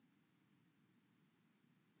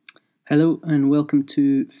Hello and welcome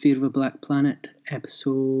to Fear of a Black Planet,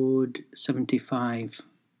 episode 75.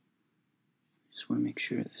 Just want to make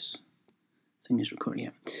sure this thing is recording.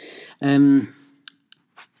 Yeah. I'm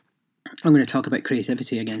going to talk about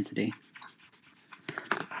creativity again today.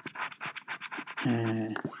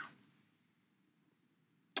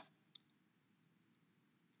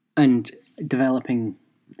 And developing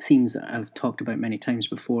themes that I've talked about many times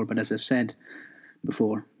before, but as I've said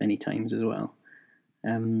before many times as well,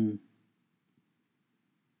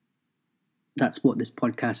 that's what this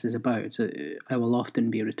podcast is about. I will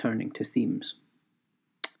often be returning to themes.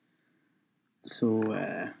 So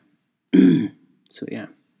yeah,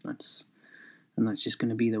 that's just going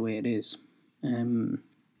to be the way it is.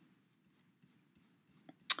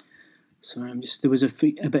 So there was a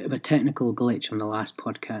bit of a technical glitch on the last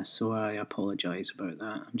podcast, so I apologise about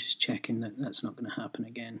that. I'm just checking that that's not going to happen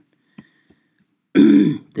again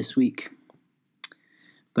this week.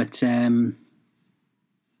 But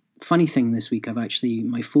funny thing this week,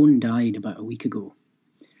 my phone died about a week ago.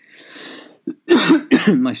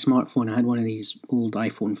 My smartphone, I had one of these old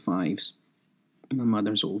iPhone 5s, my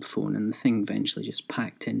mother's old phone, and the thing eventually just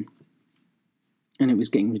packed in. And it was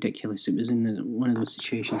getting ridiculous. It was in one of those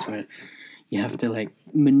situations where you have to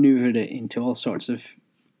maneuver it into all sorts of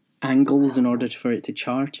angles in order for it to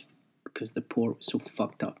charge, because the port was so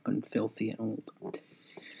fucked up and filthy and old.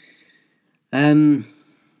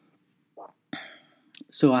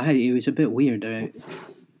 So it was a bit weird. I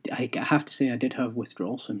have to say I did have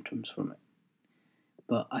withdrawal symptoms from it.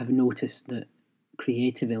 But I've noticed that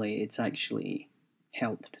creatively it's actually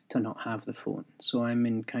helped to not have the phone. So I'm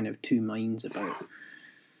in kind of two minds about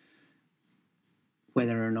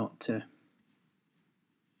whether or not to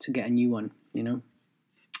get a new one, you know.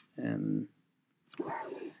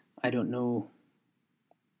 I don't know.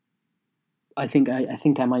 I think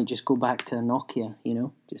I might just go back to a Nokia, you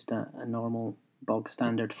know, just a normal bog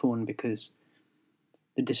standard phone, because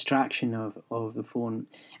the distraction of the phone,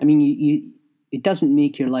 I mean, it doesn't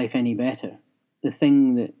make your life any better. The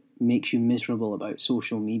thing that makes you miserable about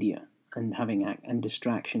social media and having and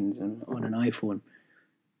distractions on an iPhone,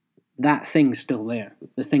 that thing's still there.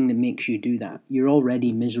 The thing that makes you do that, you're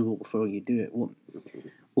already miserable before you do it.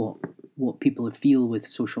 What people feel with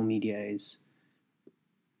social media is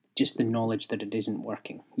just the knowledge that it isn't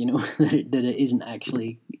working, you know, that it isn't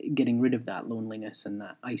actually getting rid of that loneliness and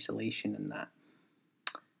that isolation and that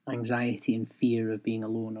anxiety and fear of being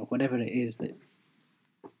alone, or whatever it is that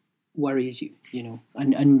worries you, you know,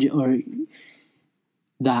 or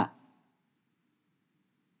that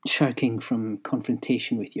shirking from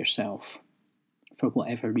confrontation with yourself for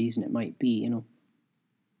whatever reason it might be, you know.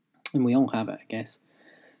 And we all have it, I guess.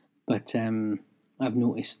 But I've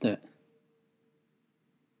noticed that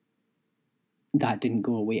didn't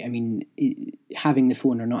go away. I mean, having the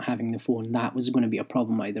phone or not having the phone, that was going to be a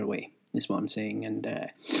problem either way, is what I'm saying. And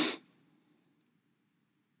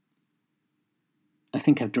I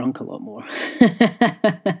think I've drunk a lot more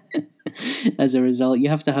as a result. You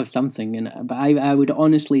have to have something, but I would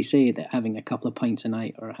honestly say that having a couple of pints a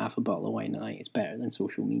night or half a bottle of wine a night is better than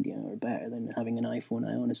social media, or better than having an iPhone.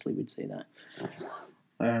 I honestly would say that.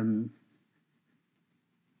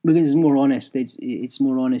 Because it's more honest. It's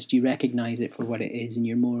more honest. You recognise it for what it is, and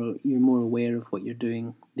you're more aware of what you're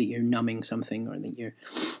doing. That you're numbing something, or that you're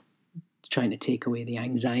trying to take away the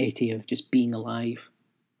anxiety of just being alive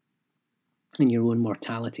and your own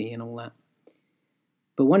mortality and all that.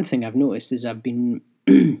 But one thing I've noticed is I've been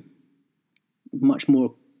much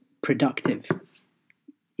more productive,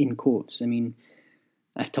 in quotes. I mean,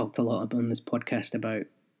 I've talked a lot on this podcast about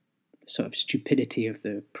the sort of stupidity of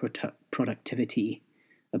the productivity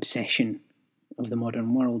obsession of the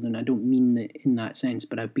modern world, and I don't mean that in that sense,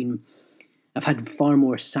 but I've had far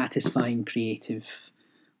more satisfying creative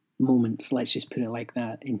moments, let's just put it like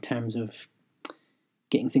that, in terms of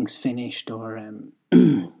getting things finished, or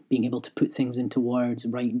being able to put things into words,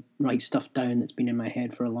 write stuff down that's been in my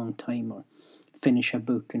head for a long time, or finish a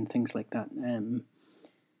book and things like that. And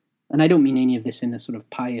I don't mean any of this in a sort of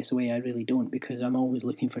pious way, I really don't, because I'm always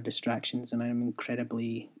looking for distractions, and I'm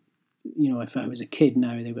incredibly, you know, if I was a kid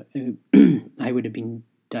now, I would have been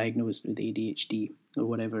diagnosed with ADHD, or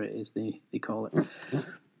whatever it is they call it.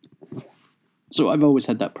 So I've always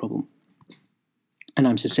had that problem, and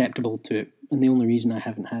I'm susceptible to it. And the only reason I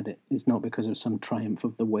haven't had it is not because of some triumph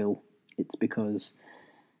of the will. It's because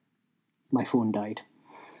my phone died.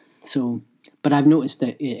 So, but I've noticed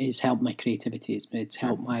that it has helped my creativity. It's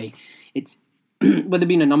helped well, there've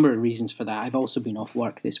been a number of reasons for that. I've also been off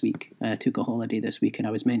work this week. I took a holiday this week, and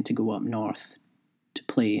I was meant to go up north to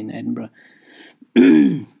play in Edinburgh.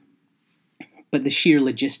 But the sheer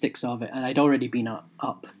logistics of it, and I'd already been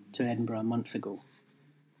up to Edinburgh a month ago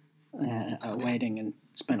at a wedding and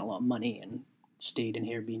spent a lot of money and stayed in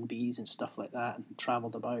Airbnbs and stuff like that and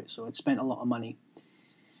travelled about. So I'd spent a lot of money.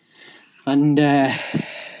 And I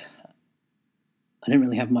didn't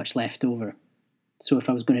really have much left over. So if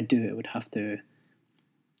I was going to do it, I would have to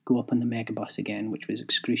go up on the megabus again, which was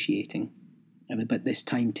excruciating. But this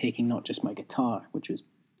time taking not just my guitar, which was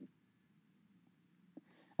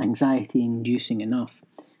anxiety-inducing enough,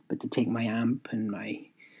 but to take my amp and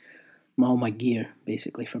all my gear,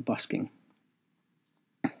 basically, for busking.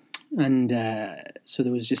 And so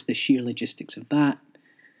there was just the sheer logistics of that,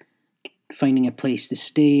 finding a place to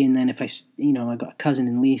stay, and then if I got a cousin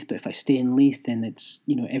in Leith, but if I stay in Leith, then it's,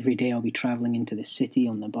 every day I'll be travelling into the city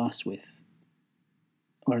on the bus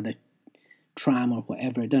or the tram or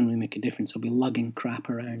whatever. It doesn't really make a difference. I'll be lugging crap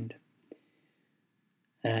around.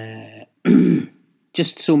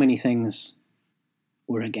 Just so many things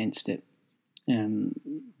were against it.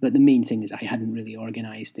 But the main thing is I hadn't really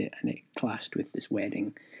organised it, and it clashed with this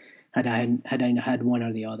wedding. Had I had one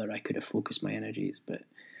or the other, I could have focused my energies. But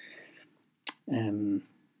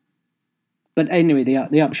anyway,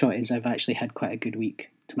 the upshot is I've actually had quite a good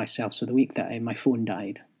week to myself. So the week that my phone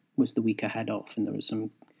died was the week I had off, and there was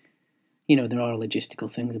some, there are logistical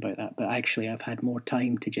things about that. But actually, I've had more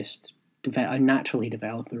time to just naturally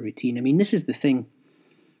develop a routine. I mean, this is the thing.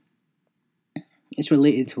 It's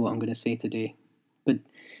related to what I'm going to say today, but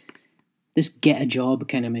this get a job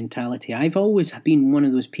kind of mentality. I've always been one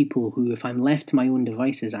of those people who, if I'm left to my own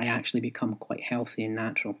devices, I actually become quite healthy and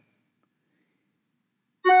natural.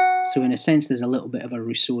 So in a sense, there's a little bit of a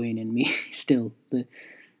Rousseauian in me still.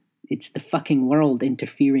 It's the fucking world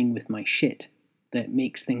interfering with my shit that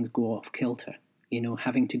makes things go off kilter.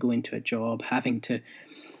 Having to go into a job, having to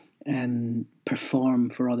perform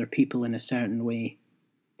for other people in a certain way.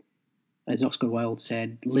 As Oscar Wilde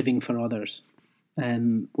said, living for others.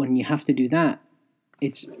 When you have to do that,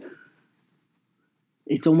 it's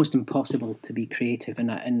almost impossible to be creative,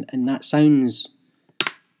 and that sounds.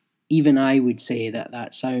 Even I would say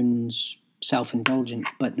that sounds self-indulgent,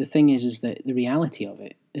 but the thing is that the reality of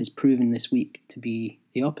it is proven this week to be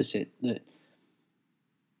the opposite. That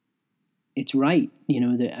it's right,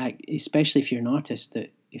 that especially if you're an artist,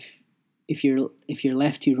 that if you're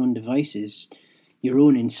left to your own devices, your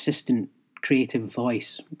own insistent creative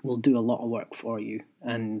voice will do a lot of work for you.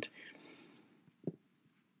 And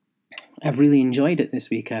I've really enjoyed it this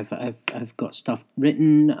week. I've got stuff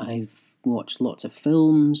written. I've watched lots of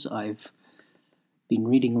films. I've been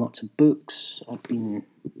reading lots of books. I've been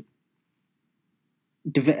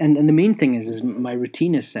and the main thing is my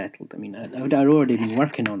routine is settled. I mean, I'd already been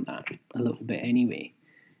working on that a little bit anyway,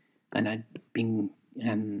 and I'd been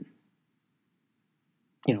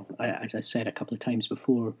as I've said a couple of times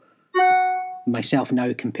before, myself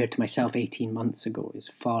now compared to myself 18 months ago is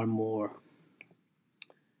far more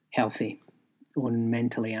healthy,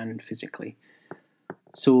 mentally and physically.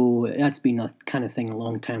 So that's been a kind of thing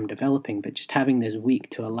long-term developing, but just having this week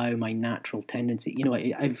to allow my natural tendency,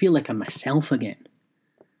 I feel like I'm myself again.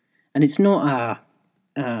 And it's not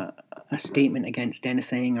a statement against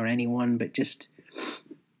anything or anyone, but just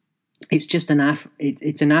it's just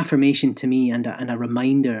it's an affirmation to me and a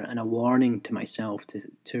reminder and a warning to myself to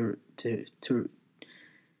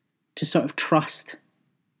sort of trust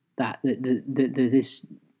that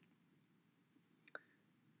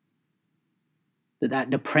that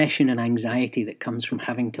depression and anxiety that comes from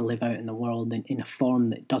having to live out in the world in a form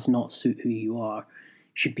that does not suit who you are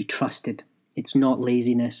should be trusted. It's not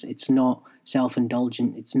laziness. It's not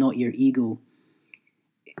self-indulgent. It's not your ego.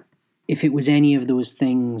 If it was any of those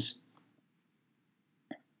things,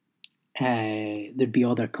 there'd be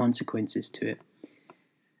other consequences to it.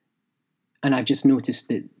 And I've just noticed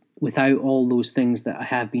that without all those things that I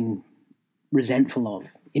have been resentful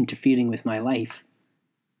of interfering with my life,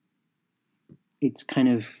 it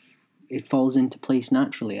falls into place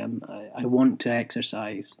naturally. I want to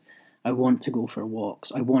exercise. I want to go for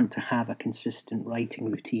walks. I want to have a consistent writing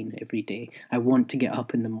routine every day. I want to get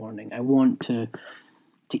up in the morning. I want to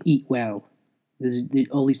eat well.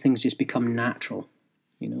 All these things just become natural.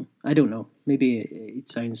 I don't know. Maybe it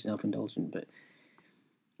sounds self-indulgent, but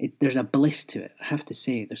there's a bliss to it. I have to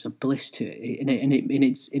say, there's a bliss to it, and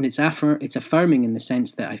it's affirming in the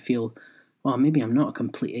sense that I feel, well, maybe I'm not a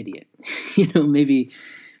complete idiot.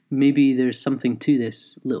 Maybe there's something to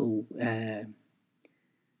this little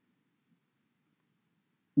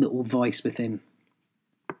voice within.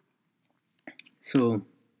 So,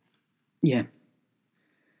 yeah,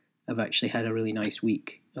 I've actually had a really nice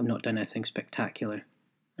week. I've not done anything spectacular.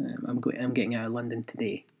 I'm getting out of London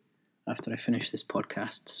today after I finish this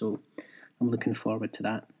podcast, so I'm looking forward to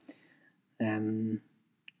that.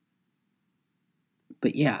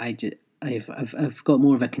 But yeah, I've got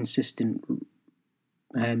more of a consistent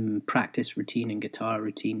practice routine and guitar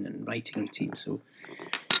routine and writing routine. So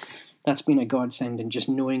that's been a godsend, and just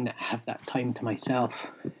knowing that I have that time to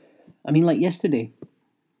myself. I mean, like yesterday,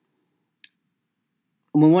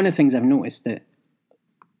 well, one of the things I've noticed that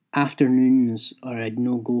afternoons are a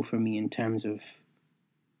no-go for me in terms of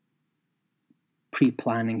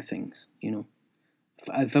pre-planning things, you know.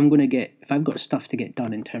 If I've got stuff to get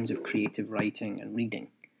done in terms of creative writing and reading,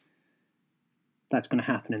 that's going to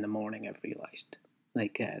happen in the morning, I've realised.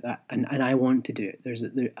 That, and I want to do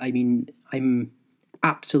it. I'm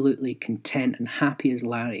absolutely content and happy as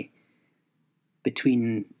Larry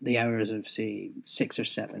between the hours of, say, 6 or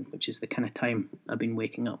 7, which is the kind of time I've been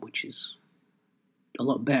waking up, which is a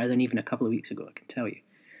lot better than even a couple of weeks ago, I can tell you.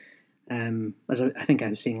 As I think I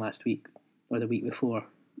was saying last week, or the week before,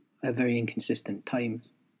 at very inconsistent times.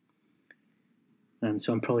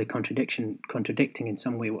 So I'm probably contradicting in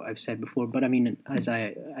some way what I've said before, but I mean, as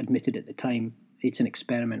I admitted at the time, it's an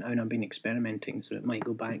experiment, and I've been experimenting, so it might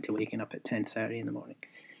go back to waking up at 10:30 in the morning.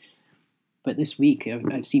 But this week,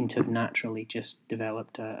 I've seemed to have naturally just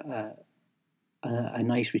developed a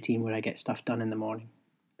nice routine where I get stuff done in the morning,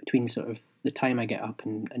 between sort of the time I get up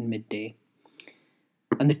and midday.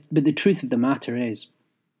 But the truth of the matter is,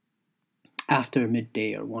 after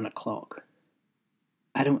midday or 1 o'clock,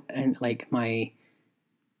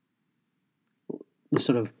 the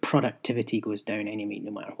sort of productivity goes down anyway,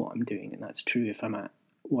 no matter what I'm doing, and that's true if I'm at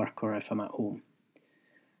work or if I'm at home.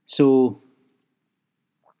 So,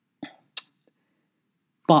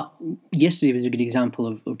 but yesterday was a good example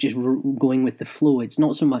of just going with the flow. It's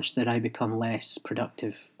not so much that I become less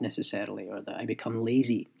productive necessarily, or that I become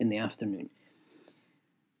lazy in the afternoon.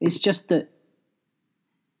 It's just that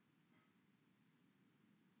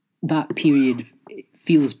period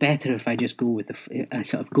feels better if I just go with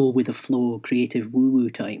the flow, creative woo-woo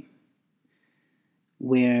time,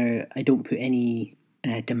 where I don't put any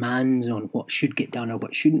demands on what should get done or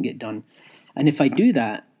what shouldn't get done. And if I do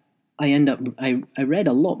that, I read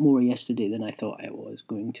a lot more yesterday than I thought I was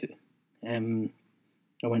going to.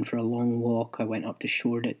 I went for a long walk. I went up to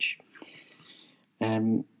Shoreditch.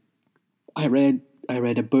 I read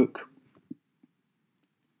a book,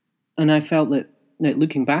 and I felt that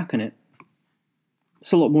looking back on it,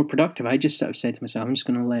 it's a lot more productive. I just sort of said to myself, I'm just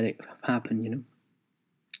going to let it happen, you know,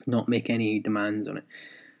 not make any demands on it.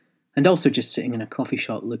 And also just sitting in a coffee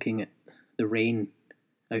shop looking at the rain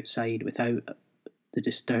outside without the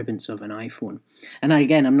disturbance of an iPhone. And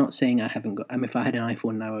again, I'm not saying I haven't got... if I had an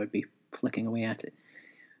iPhone now, I would be flicking away at it.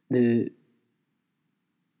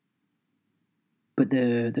 But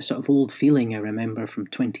the sort of old feeling I remember from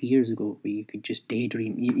 20 years ago, where you could just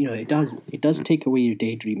daydream, you know, it does take away your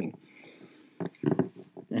daydreaming.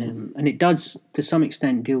 And it does, to some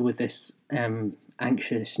extent, deal with this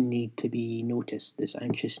anxious need to be noticed, this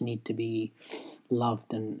anxious need to be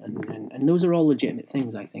loved, and those are all legitimate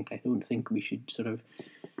things, I think. I don't think we should sort of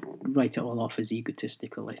write it all off as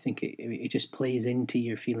egotistical. I think it just plays into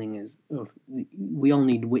your feeling we all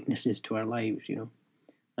need witnesses to our lives, you know.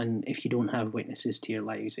 And if you don't have witnesses to your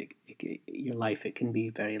lives, it can be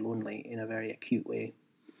very lonely in a very acute way.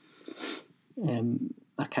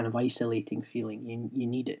 A kind of isolating feeling. You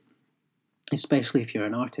need it, especially if you're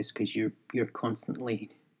an artist, because you're constantly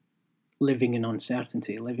living in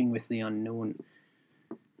uncertainty, living with the unknown.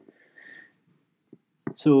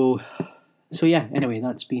 So yeah. Anyway,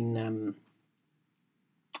 that's been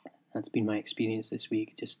my experience this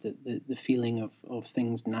week. Just the feeling of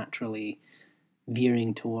things naturally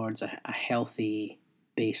veering towards a healthy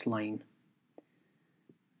baseline.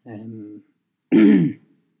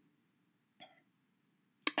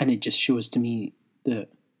 And it just shows to me that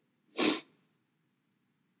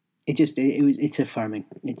it's affirming.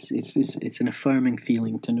 It's an affirming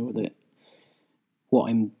feeling to know that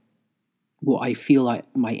what I feel like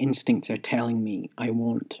my instincts are telling me I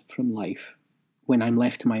want from life, when I'm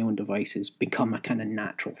left to my own devices, become a kind of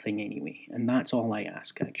natural thing anyway. And that's all I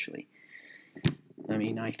ask, actually. I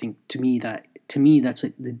mean, I think to me that's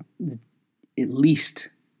like the at least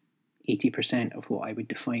 80% of what I would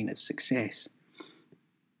define as success.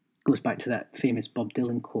 Goes back to that famous Bob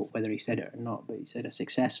Dylan quote, whether he said it or not, but he said a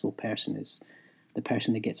successful person is the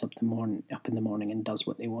person that gets up in the morning and does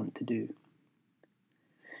what they want to do.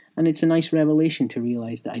 And it's a nice revelation to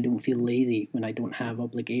realise that I don't feel lazy when I don't have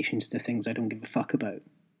obligations to things I don't give a fuck about.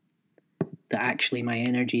 That actually my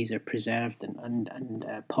energies are preserved and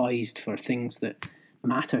poised for things that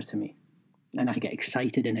matter to me. And I get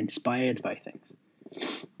excited and inspired by things.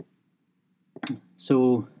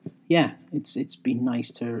 So, yeah, it's been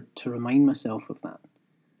nice to remind myself of that.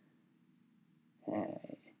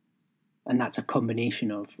 that's a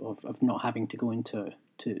combination of not having to go into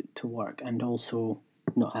to work and also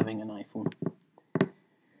not having an iPhone,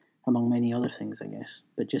 among many other things, I guess.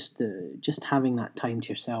 But just having that time to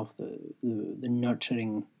yourself, the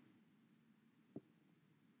nurturing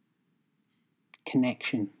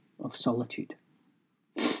connection of solitude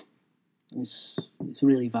is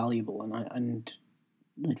really valuable, and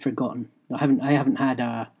I'd forgotten. I haven't had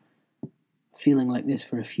a feeling like this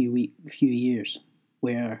for a few years,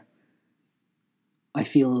 where I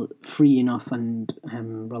feel free enough and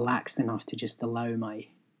relaxed enough to just allow my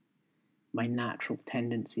natural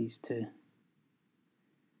tendencies to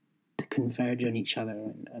converge on each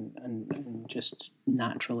other and just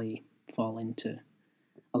naturally fall into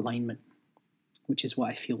alignment, which is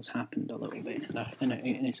what I feel's happened a little bit. And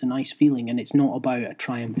it's a nice feeling, and it's not about a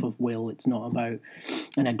triumph of will. It's not about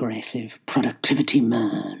an aggressive productivity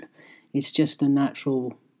man. It's just a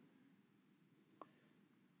natural,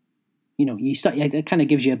 you start. It kind of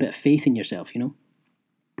gives you a bit of faith in yourself,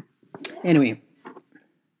 Anyway,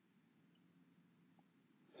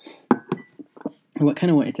 I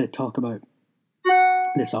kind of wanted to talk about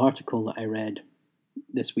this article that I read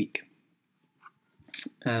this week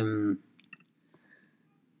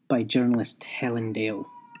by journalist Helen Dale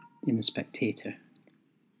in The Spectator.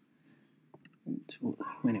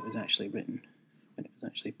 When it was actually written, when it was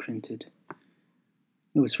actually printed.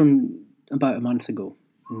 It was from about a month ago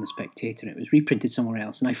in The Spectator. It was reprinted somewhere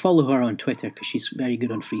else, and I follow her on Twitter because she's very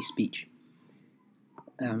good on free speech.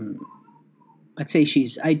 I'd say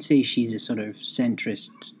she's a sort of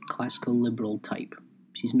centrist, classical liberal type.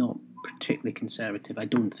 She's not particularly conservative, I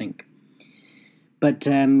don't think. But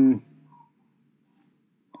so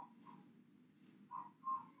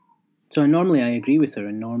normally I agree with her,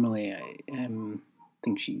 and normally I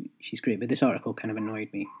think she's great. But this article kind of annoyed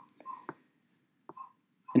me.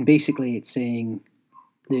 And basically, it's saying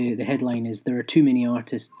the headline is, "There are too many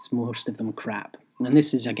artists, most of them crap." And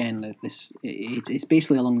this is, again, it's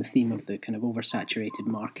basically along the theme of the kind of oversaturated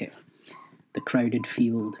market, the crowded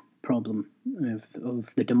field problem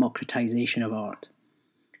of the democratisation of art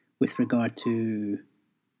with regard to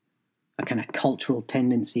a kind of cultural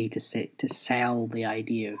tendency to sell the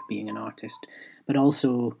idea of being an artist, but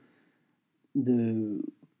also the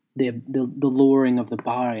lowering of the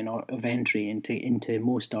bar of entry into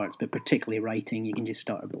most arts, but particularly writing. You can just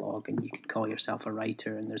start a blog and you can call yourself a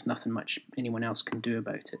writer, and there's nothing much anyone else can do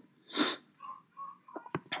about it.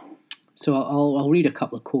 So I'll read a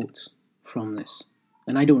couple of quotes from this,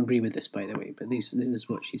 and I don't agree with this, by the way, but this is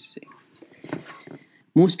what she's saying.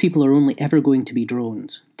 "Most people are only ever going to be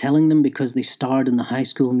drones. Telling them because they starred in the High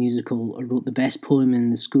School Musical or wrote the best poem in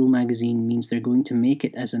the school magazine means they're going to make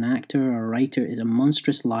it as an actor or a writer is a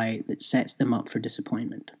monstrous lie that sets them up for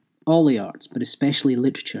disappointment. All the arts, but especially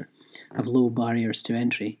literature, have low barriers to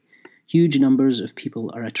entry. Huge numbers of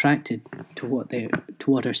people are attracted to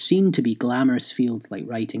what are seen to be glamorous fields like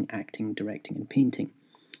writing, acting, directing, and painting.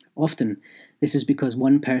 Often, this is because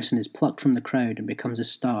one person is plucked from the crowd and becomes a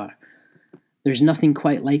star. There's nothing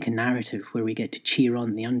quite like a narrative where we get to cheer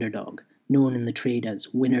on the underdog, known in the trade as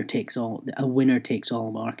a winner takes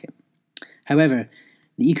all market. However,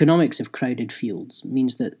 the economics of crowded fields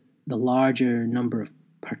means that the larger number of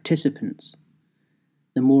participants,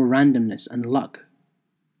 the more randomness and luck.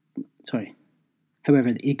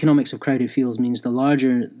 However, the economics of crowded fields means the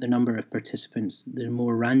larger the number of participants, the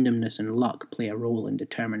more randomness and luck play a role in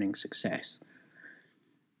determining success."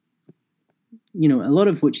 A lot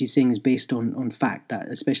of what she's saying is based on fact, that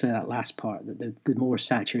especially that last part, that the more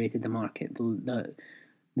saturated the market, the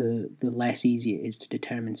less easy it is to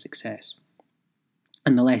determine success,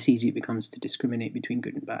 and the less easy it becomes to discriminate between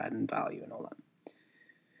good and bad and value and all that.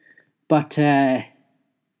 But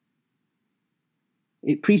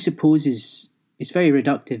it presupposes, it's very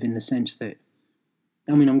reductive in the sense that,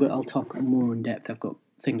 I'll talk more in depth. I've got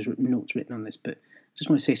notes written on this, but I just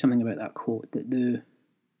want to say something about that quote, that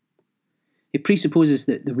it presupposes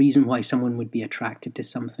that the reason why someone would be attracted to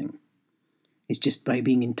something is just by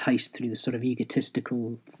being enticed through the sort of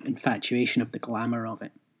egotistical infatuation of the glamour of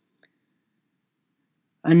it.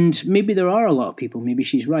 And maybe there are a lot of people, maybe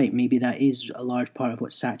she's right, maybe that is a large part of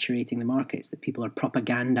what's saturating the markets, that people are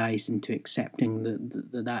propagandized into accepting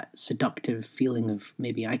that seductive feeling of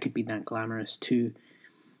maybe I could be that glamorous too,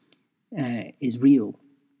 is real,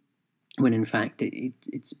 when in fact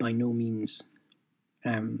it's by no means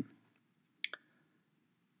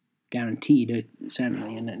guaranteed,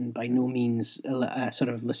 certainly, and by no means a sort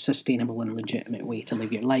of sustainable and legitimate way to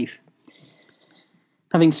live your life.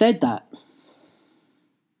 Having said that,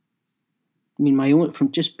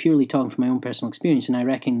 from just purely talking from my own personal experience, and I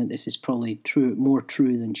reckon that this is probably more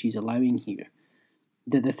true than she's allowing here,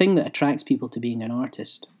 the thing that attracts people to being an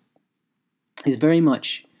artist is very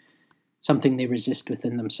much something they resist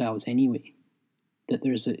within themselves anyway. That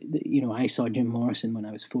there's I saw Jim Morrison when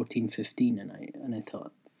I was 14, 15, and I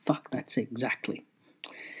thought, fuck, that's it exactly.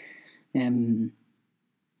 And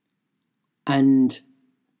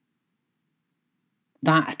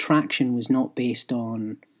that attraction was not based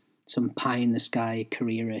on some pie-in-the-sky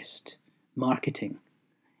careerist marketing.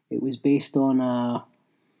 It was based on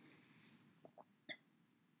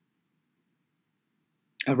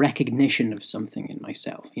a recognition of something in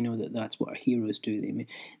myself. That's what our heroes do.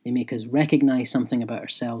 They make us recognize something about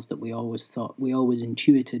ourselves that we always thought, we always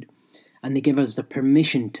intuited, and they give us the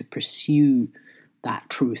permission to pursue that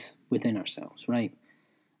truth within ourselves, right?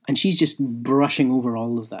 And she's just brushing over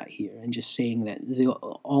all of that here and just saying that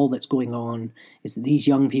all that's going on is that these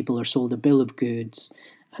young people are sold a bill of goods,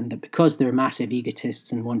 and that because they're massive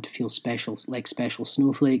egotists and want to feel special, like special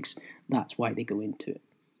snowflakes, that's why they go into it.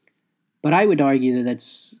 But I would argue that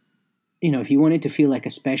that's, if you wanted to feel like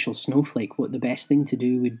a special snowflake, what the best thing to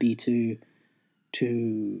do would be to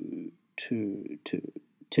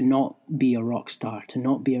not be a rock star, to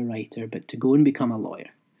not be a writer, but to go and become a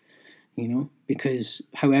lawyer. Because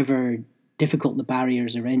however difficult the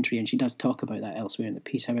barriers of entry, and she does talk about that elsewhere in the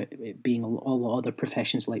piece, how it being all other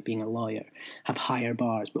professions like being a lawyer have higher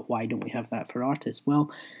bars, but why don't we have that for artists?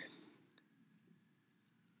 Well,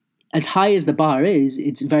 as high as the bar is,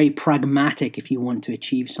 it's very pragmatic if you want to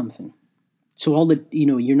achieve something. So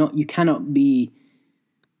you cannot be,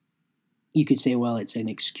 you could say, well, it's an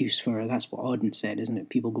excuse for, that's what Auden said, isn't it?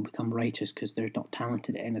 People go become writers because they're not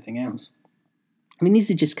talented at anything else. I mean,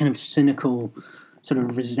 these are just kind of cynical, sort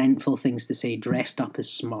of resentful things to say, dressed up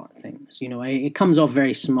as smart things. It comes off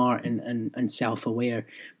very smart and self-aware,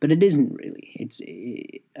 but it isn't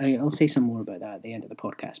really. I'll say some more about that at the end of the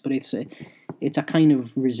podcast, but it's a kind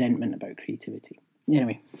of resentment about creativity.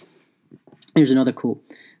 Anyway, here's another quote.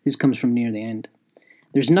 This comes from near the end.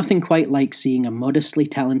 There's nothing quite like seeing a modestly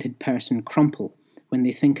talented person crumple when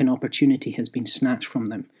they think an opportunity has been snatched from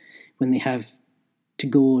them, when they have to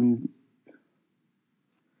go and...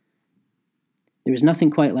 There is nothing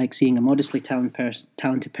quite like seeing a modestly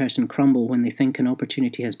talented person crumble when they think an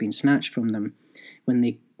opportunity has been snatched from them, when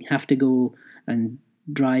they have to go and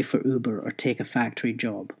drive for Uber or take a factory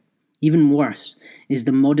job. Even worse is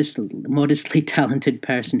the modestly talented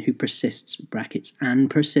person who persists, brackets,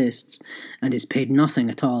 and is paid nothing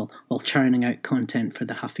at all while churning out content for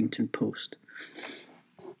the Huffington Post.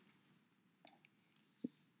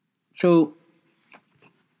 So,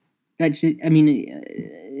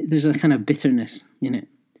 there's a kind of bitterness in it.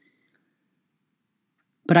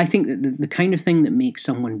 But I think that the kind of thing that makes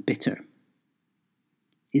someone bitter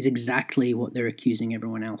is exactly what they're accusing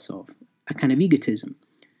everyone else of. A kind of egotism.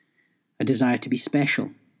 A desire to be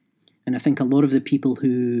special. And I think a lot of the people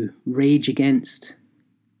who rage against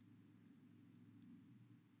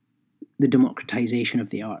the democratisation of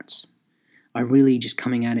the arts are really just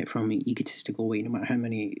coming at it from an egotistical way, no matter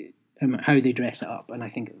how they dress it up. And I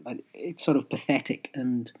think it's sort of pathetic,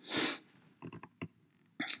 and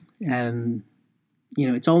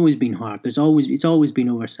it's always been hard. It's always been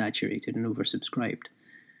oversaturated and oversubscribed,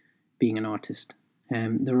 being an artist.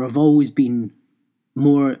 There have always been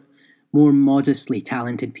more modestly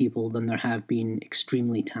talented people than there have been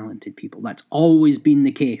extremely talented people. That's always been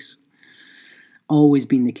the case. Always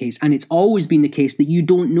been the case. And it's always been the case that you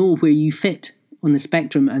don't know where you fit on the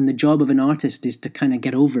spectrum, and the job of an artist is to kind of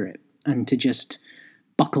get over it and to just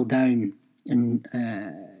buckle down and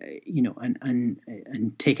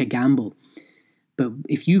take a gamble. But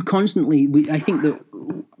if you constantly, I think that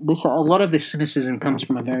a lot of this cynicism comes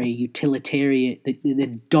from a very utilitarian,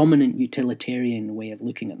 the dominant utilitarian way of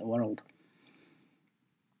looking at the world,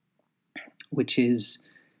 which is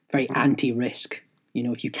very anti-risk.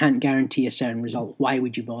 If you can't guarantee a certain result, why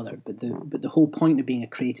would you bother? But the whole point of being a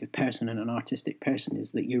creative person and an artistic person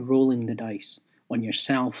is that you're rolling the dice on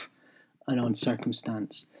yourself and on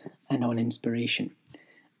circumstance and on inspiration.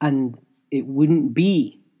 And it wouldn't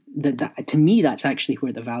be that to me, that's actually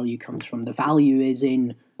where the value comes from. The value is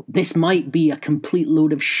in, this might be a complete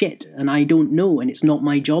load of shit and I don't know, and it's not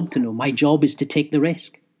my job to know. My job is to take the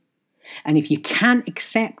risk. And if you can't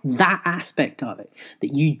accept that aspect of it,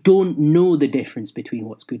 that you don't know the difference between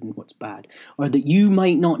what's good and what's bad, or that you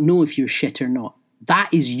might not know if you're shit or not, that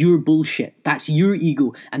is your bullshit. That's your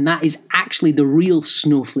ego. And that is actually the real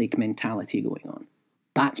snowflake mentality going on.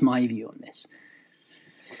 That's my view on this.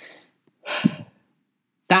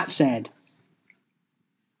 That said,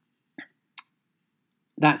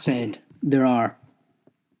 there are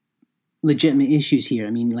legitimate issues here.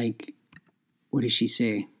 I mean, what does she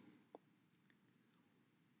say?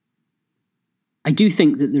 I do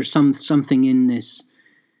think that there's something in this.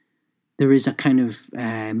 There is a kind of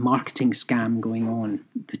marketing scam going on,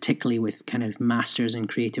 particularly with kind of masters in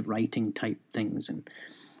creative writing type things, and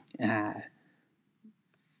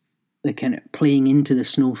the kind of playing into the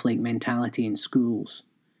snowflake mentality in schools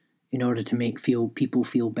in order to make people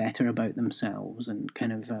feel better about themselves, and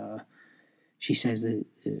kind of she says that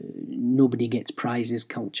nobody gets prizes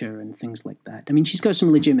culture and things like that. I mean, she's got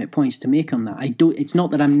some legitimate points to make on that. It's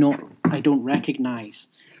not that I don't recognise,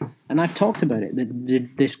 and I've talked about it,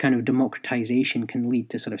 that this kind of democratisation can lead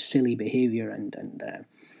to sort of silly behaviour, and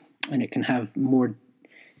it can have more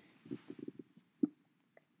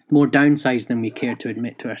downsides than we care to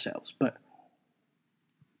admit to ourselves. But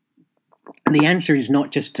the answer is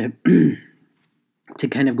not just to to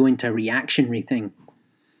kind of go into a reactionary thing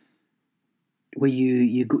where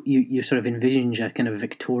you sort of envisage a kind of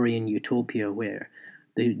Victorian utopia where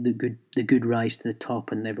the good rise to the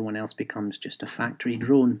top and everyone else becomes just a factory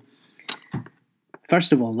drone.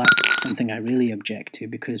 First of all, that's something I really object to,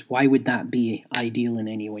 because why would that be ideal in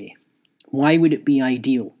any way? Why would it be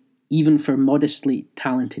ideal, even for modestly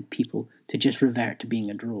talented people, to just revert to being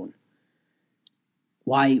a drone?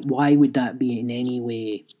 Why would that be in any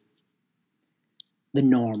way the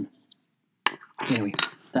norm? Anyway,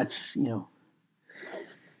 that's,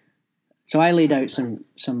 So I laid out some.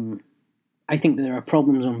 I think that there are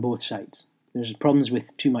problems on both sides. There's problems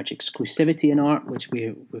with too much exclusivity in art, which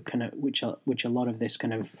which a lot of this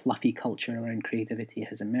kind of fluffy culture around creativity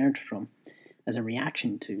has emerged from, as a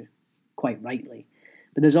reaction to, quite rightly.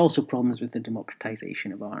 But there's also problems with the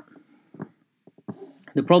democratisation of art.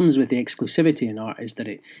 The problems with the exclusivity in art is that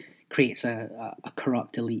it creates a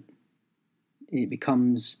corrupt elite. It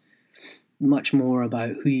becomes much more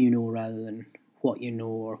about who you know rather than what you know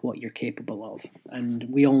or what you're capable of. And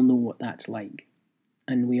we all know what that's like.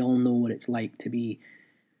 And we all know what it's like to be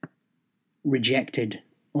rejected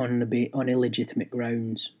on illegitimate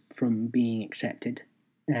grounds from being accepted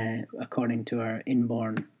according to our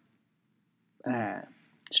inborn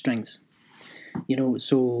strengths.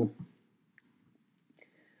 So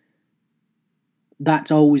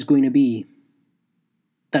that's always going to be.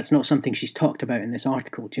 That's not something she's talked about in this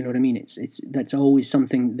article. Do you know what I mean? That's always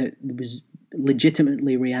something that was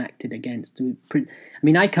legitimately reacted against. I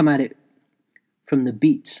mean, I come at it from the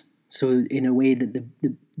beats. So in a way that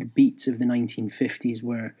the beats of the 1950s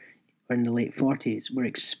or in the late 40s were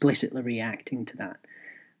explicitly reacting to that.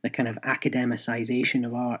 The kind of academicization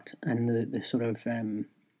of art and the sort of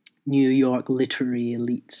New York literary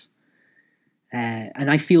elites. And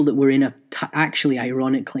I feel that we're in actually,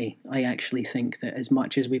 ironically, I actually think that as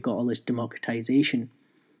much as we've got all this democratization,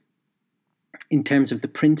 in terms of the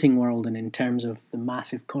printing world and in terms of the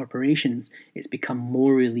massive corporations, it's become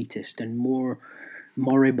more elitist and more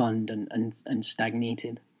moribund and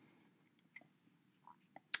stagnated.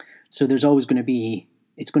 So there's always going to be,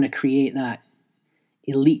 it's going to create that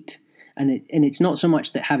elite. And it's not so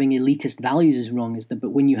much that having elitist values is wrong,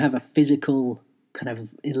 but when you have a physical kind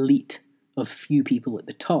of elite of few people at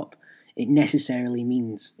the top, it necessarily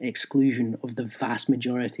means exclusion of the vast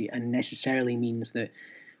majority, and necessarily means that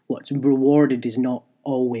what's rewarded is not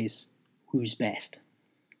always who's best,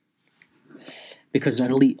 because an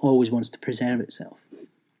elite always wants to preserve itself.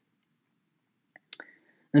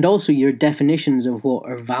 And also your definitions of what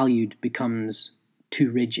are valued becomes too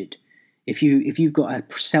rigid. If you've got a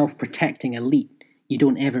self-protecting elite, you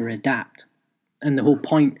don't ever adapt. And the whole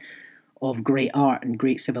point of great art and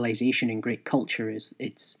great civilization and great culture is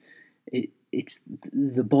it's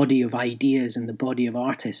the body of ideas and the body of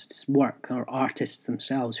artists' work, or artists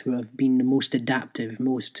themselves, who have been the most adaptive,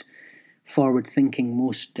 most forward-thinking,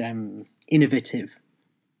 most innovative,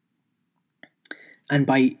 and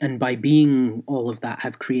by being all of that,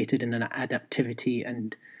 have created an adaptivity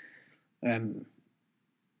and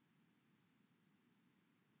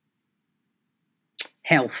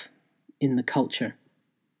health in the culture.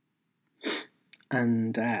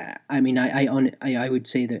 And I mean, I would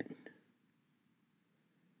say that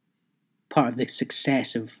part of the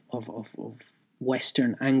success of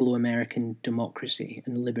Western Anglo-American democracy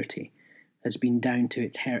and liberty has been down to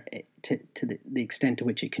its to the extent to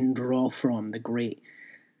which it can draw from the great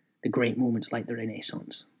moments like the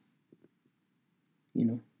Renaissance.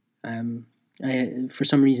 For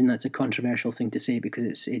some reason that's a controversial thing to say,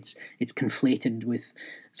 because it's conflated with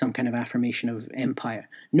some kind of affirmation of empire.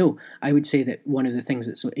 No, I would say that one of the things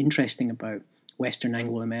that's so interesting about Western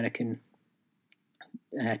Anglo-American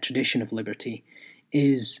tradition of liberty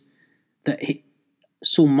is that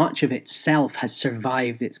so much of itself has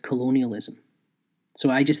survived its colonialism. So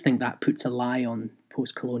I just think that puts a lie on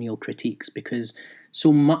post-colonial critiques, because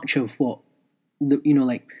so much of what,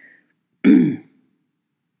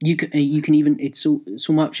 you can even, it's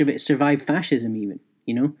so much of it survived fascism even,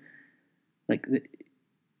 like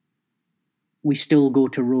we still go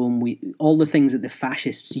to Rome. All the things that the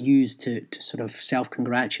fascists use to sort of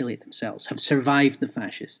self-congratulate themselves have survived the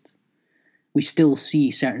fascists. We still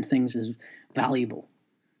see certain things as valuable,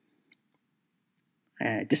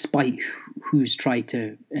 despite who's tried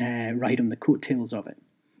to ride on the coattails of it.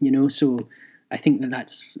 So I think that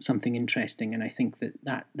that's something interesting, and I think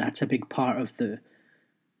that's a big part of the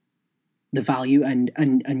value.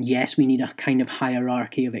 And yes, we need a kind of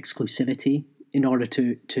hierarchy of exclusivity in order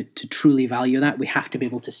to truly value that. We have to be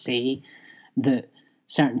able to say that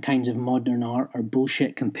certain kinds of modern art are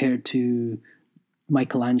bullshit compared to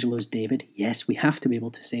Michelangelo's David. Yes, we have to be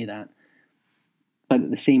able to say that. But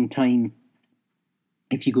at the same time,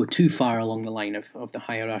 if you go too far along the line of the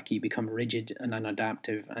hierarchy, you become rigid and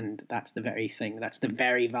unadaptive, and that's the very thing, that's the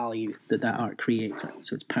very value that art creates.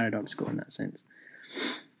 So it's paradoxical in that sense.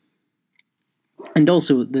 And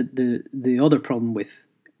also the other problem with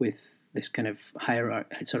this kind of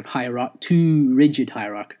too rigid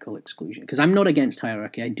hierarchical exclusion, because I'm not against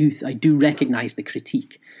hierarchy. I do recognize the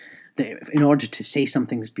critique that in order to say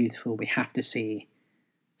something's beautiful, we have to say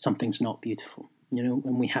something's not beautiful,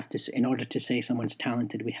 and we have to, in order to say someone's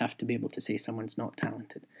talented, we have to be able to say someone's not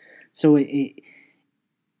talented. So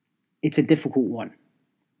it's a difficult one.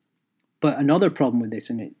 But another problem with this,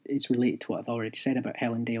 and it's related to what I've already said about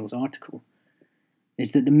Helen Dale's article,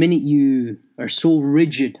 is that the minute you are so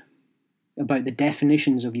rigid about the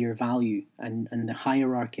definitions of your value and the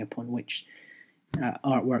hierarchy upon which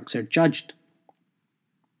artworks are judged,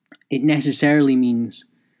 it necessarily means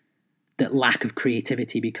that lack of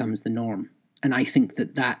creativity becomes the norm. And I think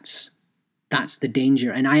that's the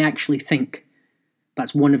danger. And I actually think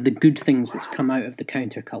that's one of the good things that's come out of the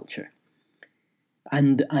counterculture.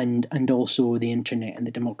 And also the internet and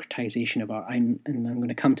the democratisation of art. And I'm going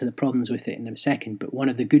to come to the problems with it in a second. But one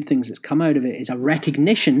of the good things that's come out of it is a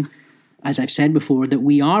recognition, as I've said before, that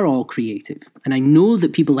we are all creative. And I know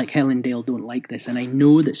that people like Helen Dale don't like this, and I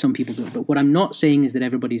know that some people don't. But what I'm not saying is that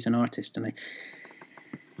everybody's an artist. And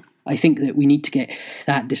I think that we need to get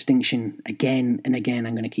that distinction again and again.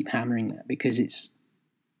 I'm going to keep hammering that because it's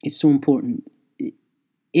so important.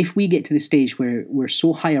 If we get to the stage where we're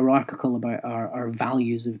so hierarchical about our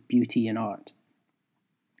values of beauty and art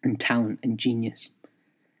and talent and genius,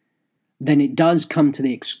 then it does come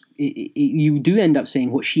to you do end up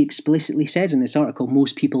saying what she explicitly says in this article: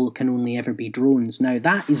 most people can only ever be drones. Now,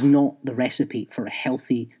 that is not the recipe for a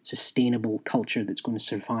healthy, sustainable culture that's going to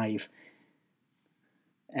survive.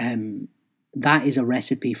 That is a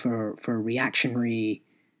recipe for reactionary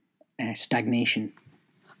stagnation.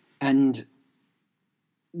 And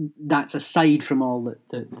that's aside from all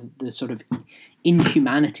the sort of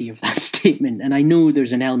inhumanity of that statement. And I know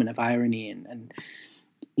there's an element of irony, and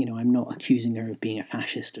I'm not accusing her of being a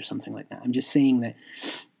fascist or something like that. I'm just saying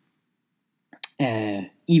that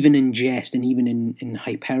even in jest and even in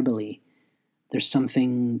hyperbole, there's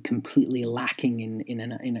something completely lacking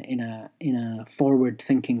in a forward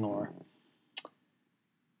thinking or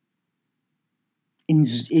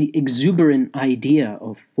exuberant idea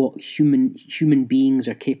of what human beings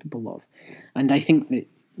are capable of. And I think that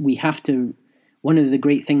we have to, one of the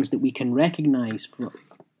great things that we can recognize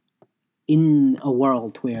in a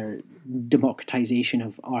world where democratization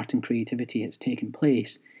of art and creativity has taken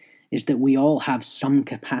place is that we all have some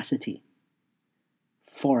capacity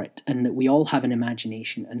for it, and that we all have an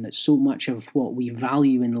imagination, and that so much of what we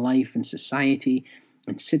value in life and society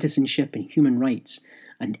and citizenship and human rights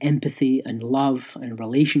and empathy and love and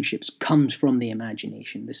relationships comes from the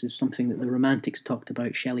imagination. This is something that the Romantics talked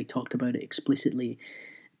about. Shelley talked about it explicitly.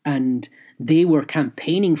 And they were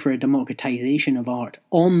campaigning for a democratization of art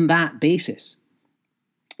on that basis.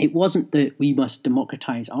 It wasn't that we must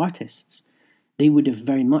democratize artists. They would have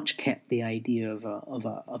very much kept the idea of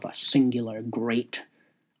a singular great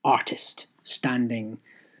artist standing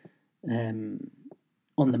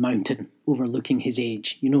on the mountain overlooking his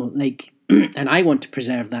age, and I want to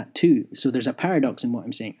preserve that too. So there's a paradox in what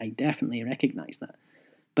I'm saying. I definitely recognize that.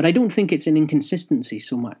 But I don't think it's an inconsistency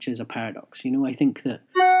so much as a paradox. I think that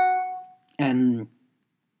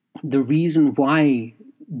the reason why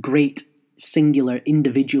great singular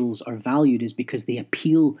individuals are valued is because they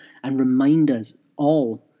appeal and remind us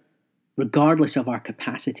all, regardless of our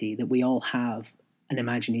capacity, that we all have an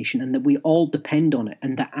imagination and that we all depend on it,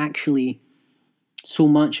 and that actually so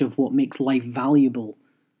much of what makes life valuable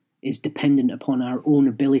is dependent upon our own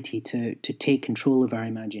ability to take control of our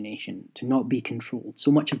imagination, to not be controlled.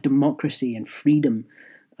 So much of democracy and freedom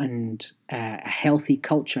and a healthy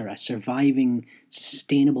culture, a surviving,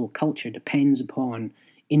 sustainable culture, depends upon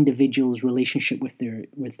individuals' relationship with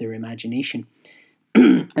their imagination,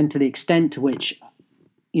 and to the extent to which,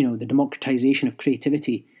 the democratization of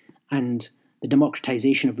creativity and the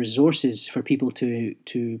democratization of resources for people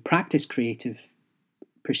to practice creative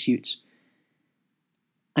pursuits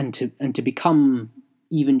and to become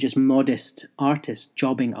even just modest artists,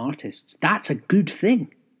 jobbing artists, that's a good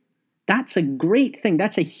thing. That's a great thing.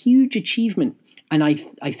 That's a huge achievement. And I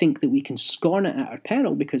think that we can scorn it at our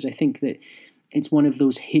peril, because I think that it's one of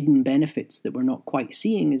those hidden benefits that we're not quite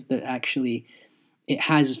seeing, is that actually it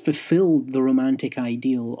has fulfilled the romantic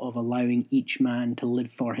ideal of allowing each man to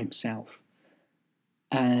live for himself.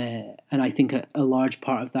 And I think a large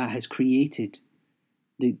part of that has created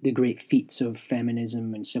the great feats of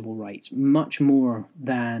feminism and civil rights, much more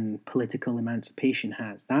than political emancipation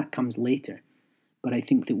has. That comes later. But I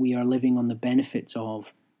think that we are living on the benefits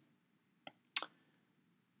of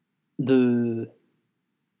the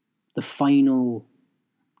final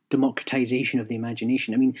democratization of the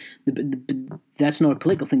imagination. I mean, that's not a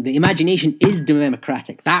political thing. The imagination is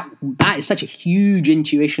democratic. That is such a huge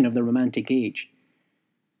intuition of the Romantic Age.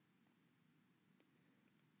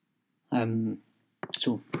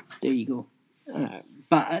 So there you go.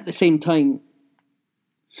 But at the same time,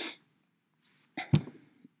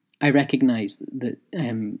 I recognise that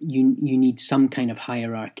you need some kind of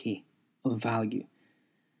hierarchy of value,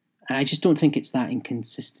 and I just don't think it's that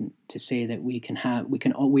inconsistent to say that we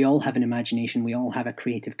all have an imagination, we all have a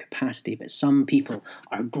creative capacity, but some people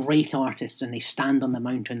are great artists and they stand on the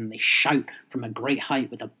mountain and they shout from a great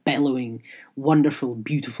height with a bellowing, wonderful,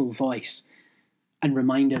 beautiful voice, and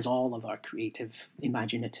remind us all of our creative,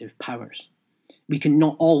 imaginative powers. We can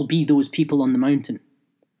not all be those people on the mountain,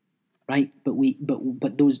 right? But we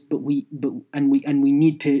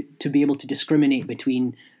need to be able to discriminate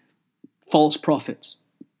between false prophets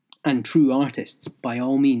and true artists. By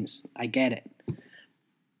all means, I get it.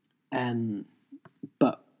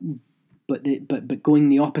 But going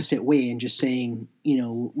the opposite way and just saying,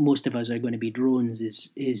 most of us are going to be drones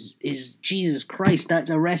is Jesus Christ.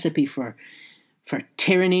 That's a recipe for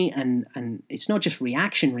tyranny, and it's not just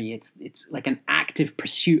reactionary, it's like an active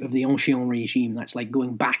pursuit of the ancien regime. That's like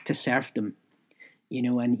going back to serfdom,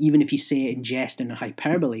 and even if you say it in jest and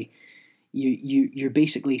hyperbole, you're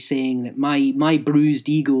basically saying that my bruised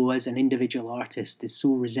ego as an individual artist is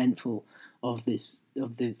so resentful of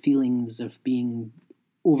the feelings of being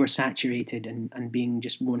oversaturated and being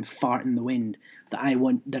just one fart in the wind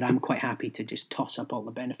that I'm quite happy to just toss up all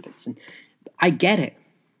the benefits. And I get it.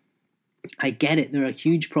 There are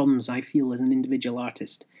huge problems, I feel, as an individual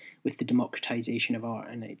artist with the democratization of art,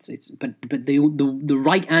 and but the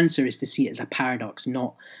right answer is to see it as a paradox,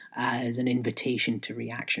 not as an invitation to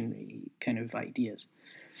reactionary kind of ideas.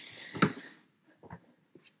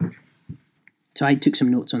 So I took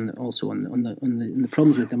some notes on the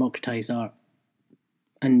problems with democratized art,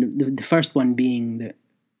 and the first one being that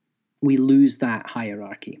we lose that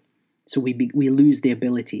hierarchy, so we lose the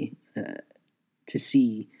ability to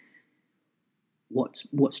see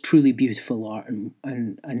what's truly beautiful art,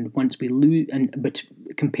 and once we lose, but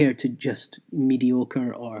compared to just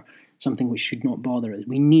mediocre or something which should not bother us,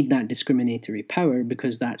 we need that discriminatory power,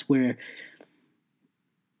 because that's where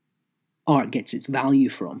art gets its value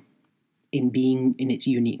from, in being in its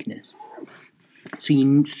uniqueness. So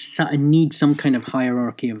you need some kind of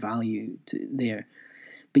hierarchy of value there,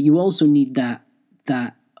 but you also need that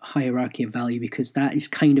hierarchy of value, because that is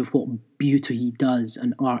kind of what beauty does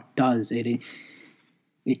and art does.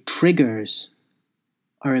 It triggers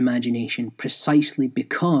our imagination precisely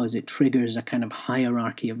because it triggers a kind of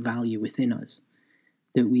hierarchy of value within us,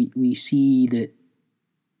 that we see that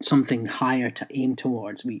something higher to aim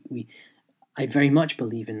towards. I very much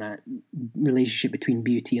believe in that relationship between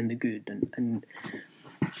beauty and the good, and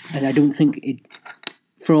I don't think it,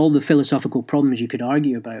 for all the philosophical problems you could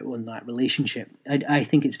argue about on that relationship, I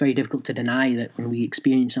think it's very difficult to deny that when we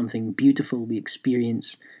experience something beautiful, we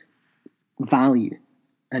experience value.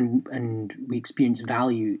 And we experience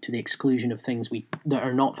value to the exclusion of things that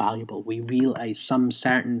are not valuable. We realize some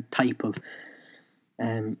certain type of,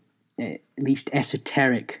 at least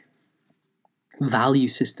esoteric, value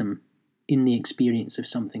system in the experience of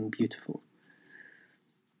something beautiful.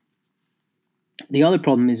 The other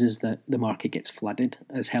problem is that the market gets flooded,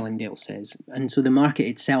 as Helen Dale says, and so the market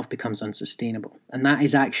itself becomes unsustainable. And that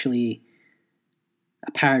is actually a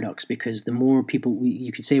paradox, because the more people,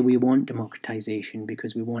 you could say we want democratization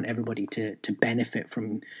because we want everybody to benefit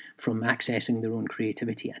from accessing their own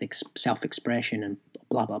creativity and self-expression and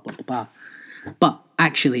blah, blah, blah, blah, blah. But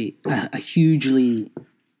actually, a hugely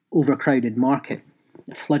overcrowded market,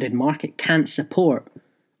 a flooded market, can't support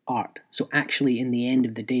art. So actually, in the end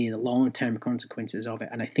of the day, the long-term consequences of it,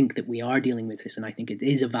 and I think that we are dealing with this, and I think it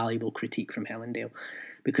is a valuable critique from Helen Dale,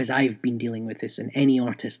 because I've been dealing with this, and any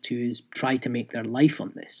artist who has tried to make their life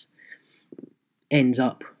on this ends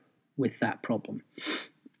up with that problem,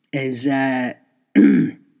 is the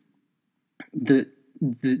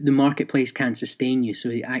marketplace can't sustain you.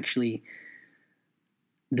 So actually,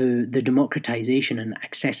 the democratisation and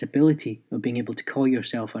accessibility of being able to call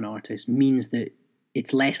yourself an artist means that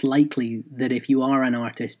it's less likely that if you are an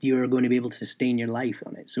artist, you're going to be able to sustain your life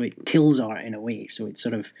on it. So it kills art in a way. So it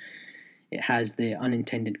has the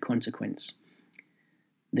unintended consequence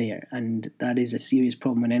there. And that is a serious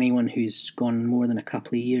problem. And anyone who's gone more than a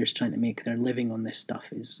couple of years trying to make their living on this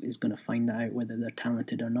stuff is going to find out whether they're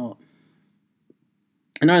talented or not.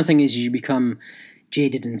 Another thing is you become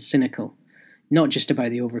jaded and cynical. Not just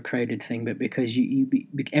about the overcrowded thing, but because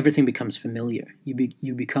everything becomes familiar.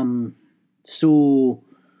 You become so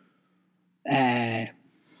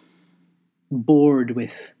bored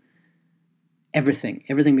with everything.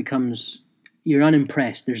 Everything becomes, you're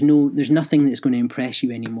unimpressed. There's nothing that's going to impress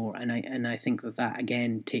you anymore. And I think that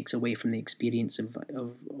again takes away from the experience of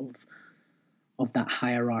that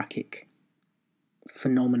hierarchic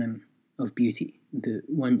phenomenon of beauty.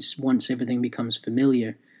 Once everything becomes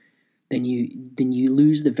familiar, then you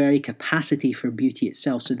lose the very capacity for beauty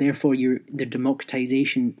itself. So therefore, the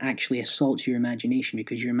democratization actually assaults your imagination,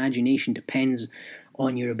 because your imagination depends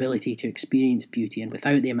on your ability to experience beauty. And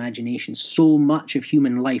without the imagination, so much of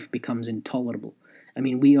human life becomes intolerable. I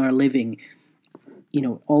mean, we are living,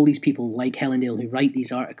 all these people like Helen Dale who write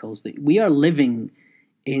these articles, that we are living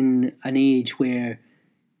in an age where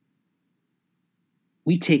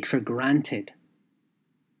we take for granted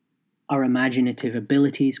our imaginative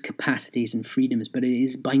abilities, capacities, and freedoms, but it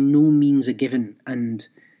is by no means a given. And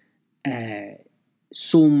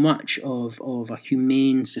so much of a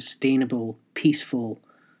humane, sustainable, peaceful,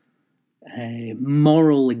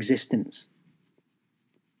 moral existence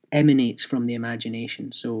emanates from the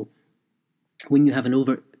imagination. So when you have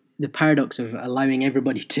the paradox of allowing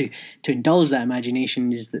everybody to indulge that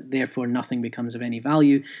imagination is that therefore nothing becomes of any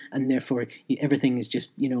value, and therefore everything is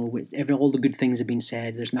just, all the good things have been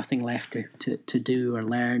said, there's nothing left to do or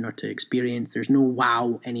learn or to experience, there's no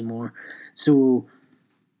wow anymore. So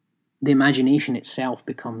the imagination itself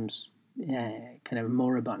becomes kind of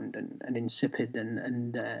moribund and insipid,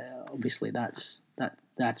 and obviously that's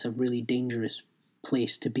a really dangerous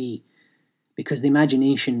place to be. Because the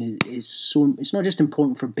imagination is so, it's not just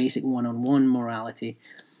important for basic one-on-one morality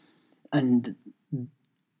and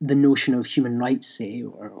the notion of human rights, say,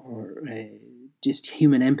 or just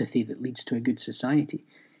human empathy that leads to a good society.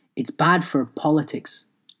 It's bad for politics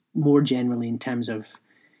more generally in terms of,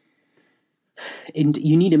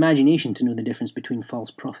 you need imagination to know the difference between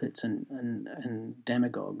false prophets and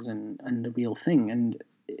demagogues and the real thing. And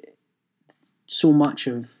so much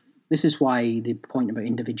of, this is why the point about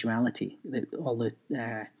individuality that all the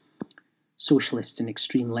socialists and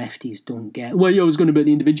extreme lefties don't get. Well, you're always going about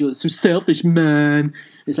the individual. It's so selfish, man.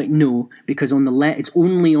 It's like, no, because it's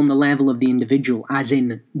only on the level of the individual, as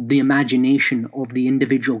in the imagination of the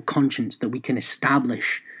individual conscience, that we can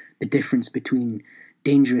establish the difference between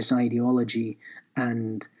dangerous ideology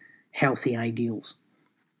and healthy ideals.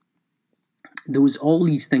 All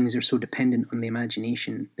these things are so dependent on the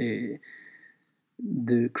imagination.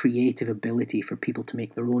 The creative ability for people to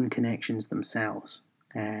make their own connections themselves.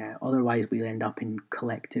 Otherwise, we end up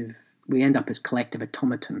as collective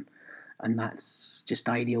automaton, and that's just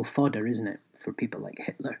ideal fodder, isn't it, for people like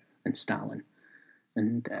Hitler and Stalin?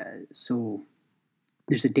 And so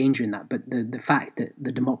there's a danger in that. But the fact that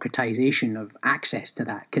the democratization of access to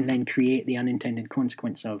that can then create the unintended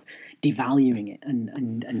consequence of devaluing it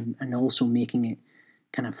and also making it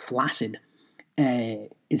kind of flaccid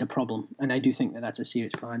is a problem, and I do think that that's a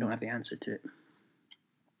serious problem. I don't have the answer to it.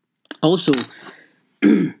 Also,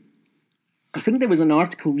 I think there was an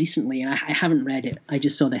article recently, and I haven't read it, I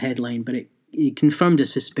just saw the headline, but it confirmed a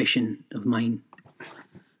suspicion of mine.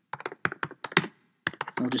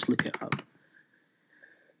 I'll just look it up.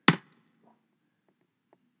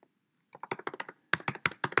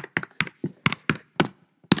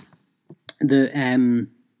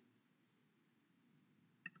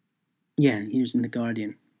 Here's in The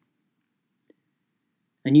Guardian.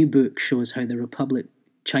 A new book shows how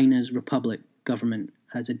China's Republic government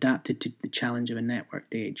has adapted to the challenge of a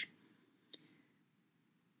networked age.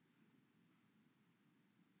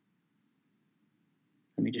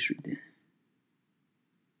 Let me just read this.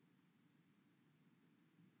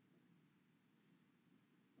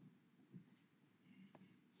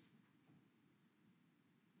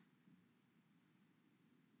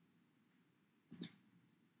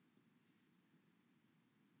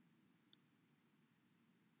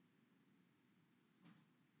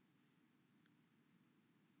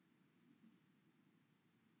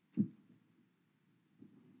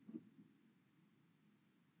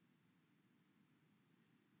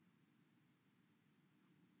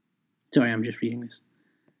 Sorry, I'm just reading this.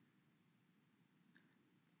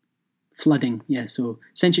 Flooding, yeah, so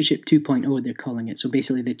censorship 2.0, they're calling it. So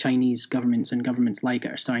basically the Chinese governments and governments like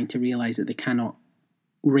it are starting to realise that they cannot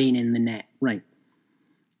rein in the net, right?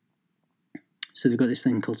 So they've got this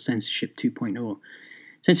thing called censorship 2.0.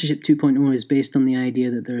 Censorship 2.0 is based on the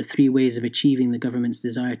idea that there are three ways of achieving the government's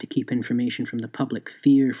desire to keep information from the public: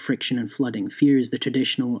 fear, friction, and flooding. Fear is the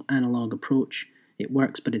traditional analog approach. It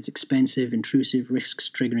works, but it's expensive, intrusive, risks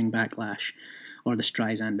triggering backlash, or the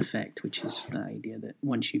Streisand effect, which is the idea that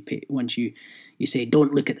once you say,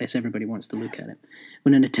 don't look at this, everybody wants to look at it.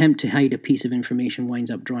 When an attempt to hide a piece of information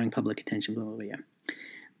winds up drawing public attention, blah, blah, blah, yeah.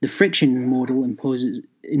 The friction model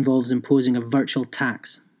involves imposing a virtual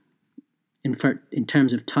tax in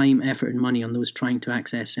terms of time, effort, and money on those trying to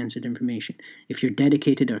access censored information. If you're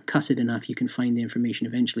dedicated or cussed enough, you can find the information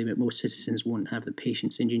eventually, but most citizens won't have the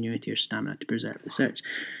patience, ingenuity, or stamina to preserve the search.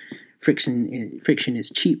 Friction is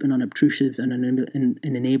cheap and unobtrusive and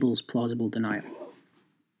enables plausible denial.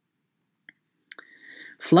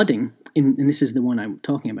 Flooding, and this is the one I'm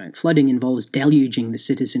talking about, flooding involves deluging the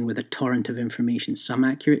citizen with a torrent of information, some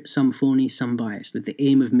accurate, some phony, some biased, with the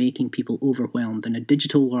aim of making people overwhelmed. In a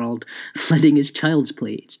digital world, flooding is child's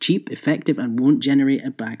play. It's cheap, effective, and won't generate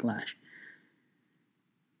a backlash.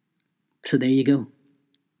 So there you go.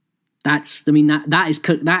 That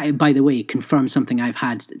by the way, confirms something I've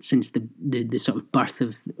had since the sort of birth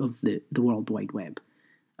of the World Wide Web,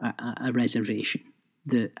 a reservation.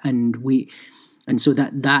 So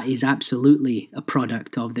that is absolutely a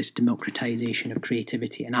product of this democratization of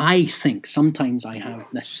creativity. And I think sometimes I have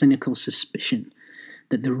this cynical suspicion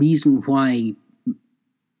that the reason why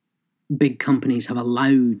big companies have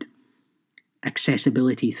allowed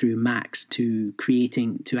accessibility through Macs to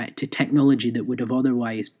creating to technology that would have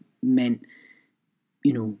otherwise meant,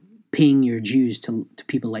 paying your dues to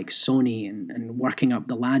people like Sony and working up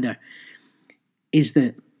the ladder, is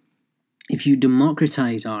that if you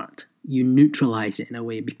democratize art, you neutralise it in a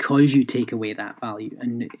way because you take away that value.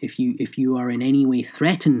 And if you are in any way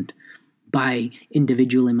threatened by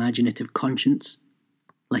individual imaginative conscience,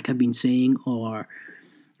 like I've been saying, or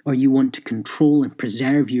you want to control and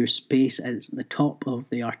preserve your space as the top of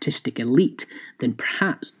the artistic elite, then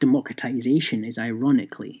perhaps democratization is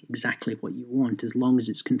ironically exactly what you want, as long as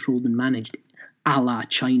it's controlled and managed a la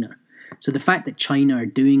China. So the fact that China are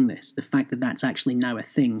doing this, the fact that that's actually now a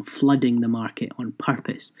thing, flooding the market on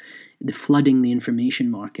purpose, flooding the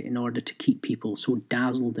information market in order to keep people so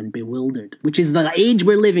dazzled and bewildered, which is the age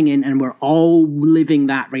we're living in, and we're all living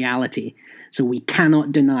that reality. So we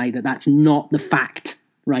cannot deny that that's not the fact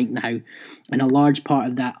right now. And a large part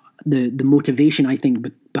of that, the motivation, I think,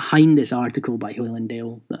 behind this article by Helen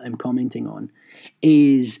Dale that I'm commenting on,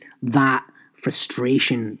 is that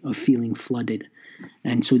frustration of feeling flooded.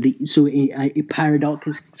 And so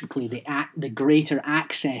paradoxically, the greater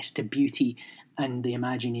access to beauty and the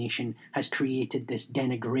imagination has created this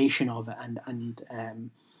denigration of it,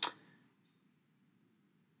 and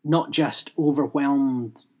not just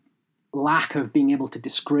overwhelmed lack of being able to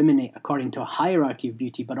discriminate according to a hierarchy of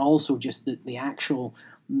beauty, but also just the actual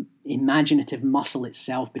imaginative muscle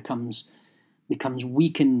itself becomes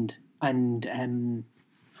weakened and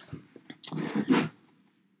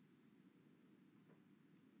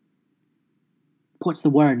what's the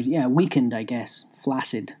word? Yeah, weakened, I guess.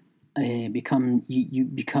 Flaccid. Becomes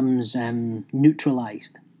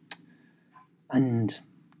neutralized. And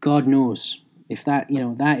God knows if that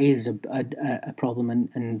is a problem.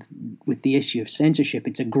 And with the issue of censorship,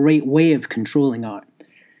 it's a great way of controlling art.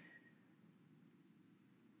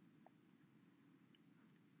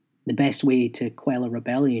 The best way to quell a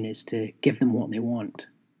rebellion is to give them what they want.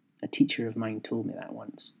 A teacher of mine told me that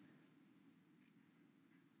once.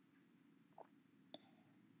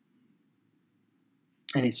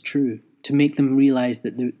 And it's true, to make them realize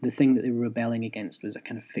that the thing that they were rebelling against was a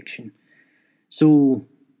kind of fiction. So,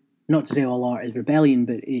 not to say all art is rebellion,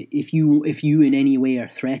 but if you in any way are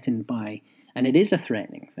threatened by, and it is a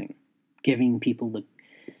threatening thing, giving people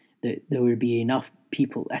that there would be enough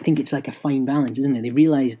people, I think it's like a fine balance, isn't it? They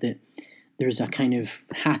realize that there's a kind of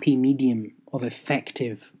happy medium of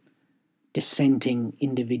effective dissenting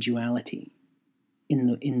individuality in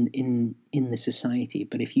the society.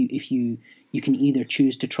 But if you can either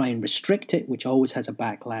choose to try and restrict it, which always has a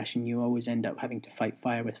backlash, and you always end up having to fight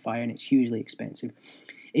fire with fire, and it's hugely expensive.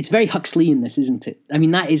 It's very Huxleyan, this, isn't it? I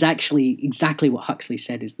mean, that is actually exactly what Huxley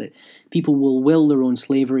said, is that people will will their own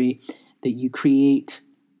slavery, that you create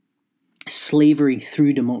slavery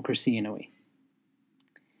through democracy in a way.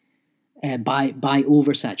 by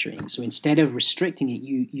oversaturating. So instead of restricting it,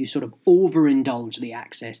 you sort of overindulge the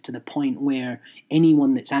access to the point where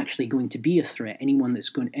anyone that's actually going to be a threat, anyone that's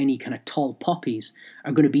going, any kind of tall poppies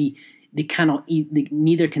are going to be, they cannot,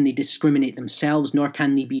 neither can they discriminate themselves, nor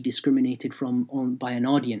can they be discriminated by an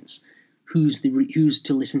audience. Who's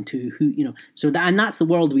to listen to? Who, you know? So that, and that's the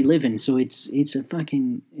world we live in. So it's a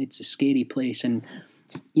scary place, and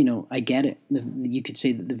you know, I get it. You could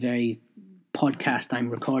say that the very podcast I'm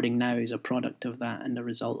recording now is a product of that and a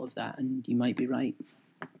result of that, and you might be right.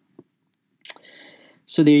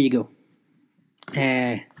 So there you go.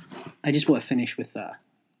 I just want to finish with a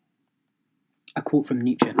quote from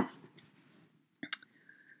Nietzsche.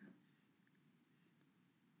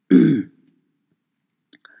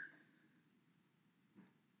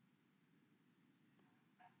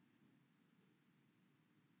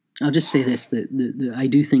 I'll just say this, that I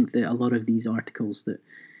do think that a lot of these articles, that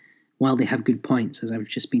while they have good points, as I've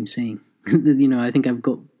just been saying, you know, I think I've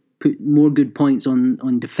put more good points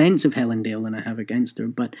on defense of Helen Dale than I have against her.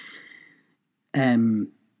 But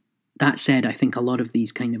that said, I think a lot of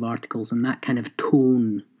these kind of articles and that kind of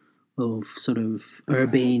tone of sort of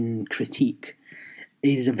urbane critique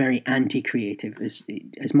is a very anti-creative.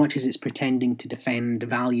 As much as it's pretending to defend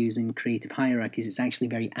values in creative hierarchies, it's actually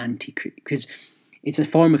very anti-creative, because it's a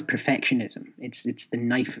form of perfectionism. It's the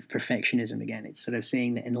knife of perfectionism again. It's sort of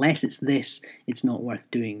saying that unless it's this, it's not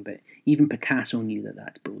worth doing. But even Picasso knew that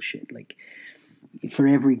that's bullshit. Like, for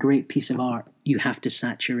every great piece of art, you have to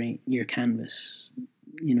saturate your canvas.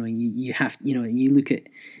 You know, you have, you know, you look at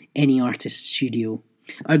any artist's studio.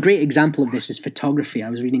 A great example of this is photography.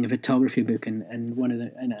 I was reading a photography book, and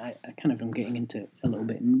I kind of am getting into it a little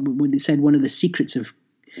bit. And what they said, one of the secret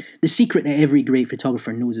that every great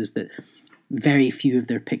photographer knows is that very few of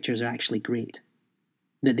their pictures are actually great.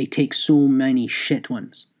 That they take so many shit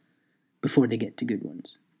ones before they get to good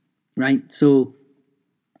ones, right? So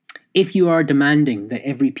if you are demanding that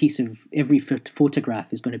every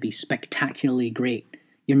photograph is going to be spectacularly great,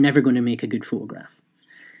 you're never going to make a good photograph,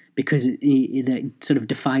 because it sort of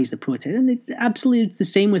defies the process. And it's the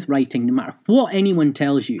same with writing. No matter what anyone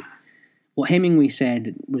tells you, what Hemingway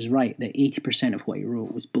said was right, that 80% of what he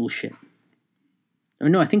wrote was bullshit. Or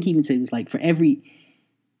no, I think he even said it was like, for every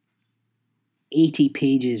 80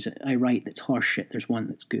 pages I write that's horseshit, there's one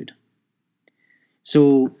that's good.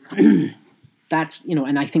 So that's, you know,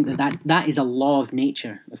 and I think that is a law of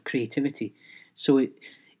nature, of creativity. So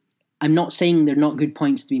I'm not saying there are not good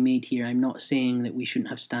points to be made here. I'm not saying that we shouldn't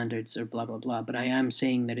have standards or blah, blah, blah. But I am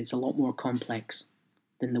saying that it's a lot more complex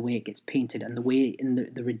than the way it gets painted, and the way, in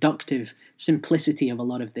the reductive simplicity of a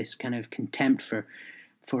lot of this kind of contempt for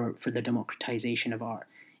the democratization of art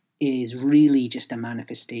is really just a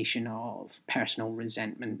manifestation of personal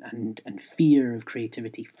resentment and fear of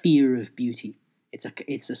creativity, fear of beauty.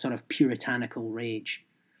 It's a sort of puritanical rage,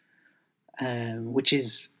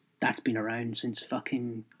 that's been around since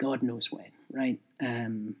fucking God knows when, right?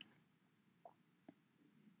 And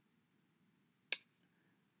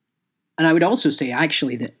I would also say,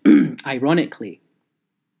 actually, that ironically,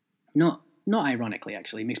 not ironically,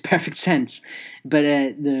 actually, it makes perfect sense, but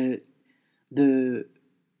the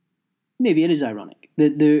maybe it is ironic.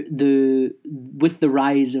 The with the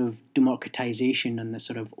rise of democratization and the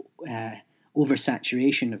sort of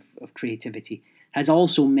oversaturation of creativity has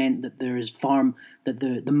also meant that there is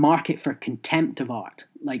the market for contempt of art,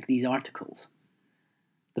 like these articles,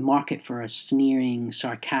 the market for a sneering,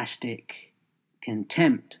 sarcastic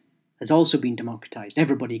contempt has also been democratized.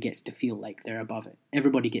 Everybody gets to feel like they're above it.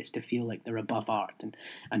 Everybody gets to feel like they're above art,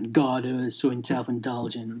 and God is so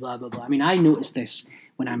self-indulgent, blah, blah, blah. I mean, I notice this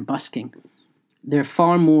when I'm busking. There are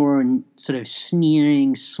far more sort of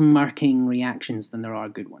sneering, smirking reactions than there are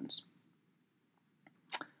good ones.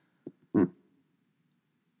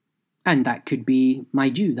 And that could be my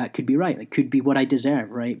due. That could be right. It could be what I deserve,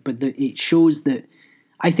 right? But it shows that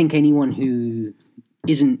I think anyone who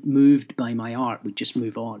isn't moved by my art would just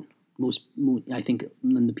move on. Most I think,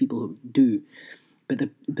 than the people who do. But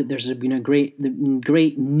there's been a great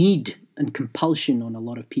need and compulsion on a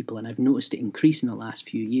lot of people, and I've noticed it increase in the last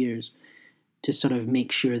few years, to sort of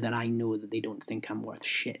make sure that I know that they don't think I'm worth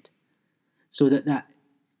shit. So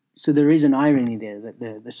there is an irony there, that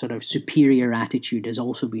the sort of superior attitude has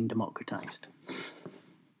also been democratized.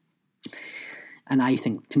 And I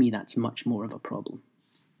think, to me, that's much more of a problem.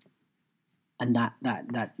 And that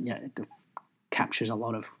it captures a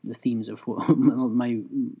lot of the themes of what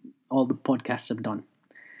all the podcasts have done.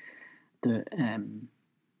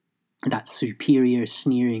 That superior,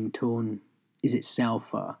 sneering tone is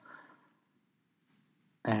itself a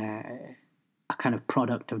kind of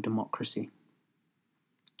product of democracy.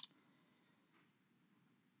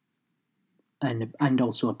 and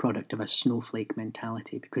also a product of a snowflake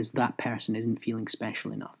mentality, because that person isn't feeling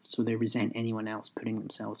special enough, so they resent anyone else putting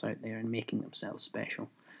themselves out there and making themselves special.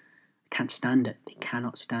 They can't stand it. They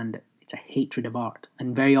cannot stand it. It's a hatred of art,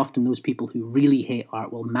 and very often those people who really hate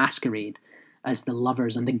art will masquerade as the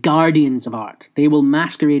lovers and the guardians of art. They will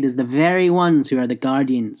masquerade as the very ones who are the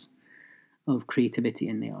guardians of creativity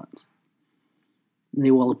in the arts.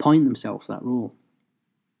 They will appoint themselves that role.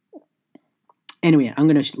 Anyway, I'm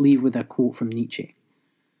going to leave with a quote from Nietzsche.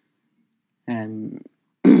 Do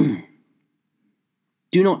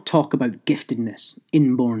not talk about giftedness,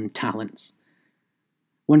 inborn talents.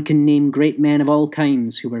 One can name great men of all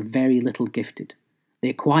kinds who were very little gifted. They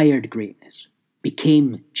acquired greatness,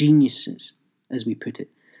 became geniuses, as we put it,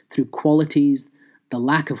 through qualities the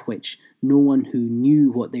lack of which no one who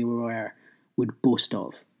knew what they were would boast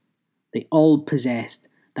of. They all possessed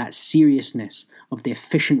that seriousness of the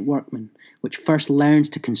efficient workman, which first learns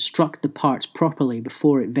to construct the parts properly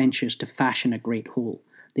before it ventures to fashion a great whole.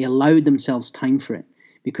 They allowed themselves time for it,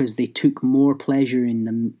 because they took more pleasure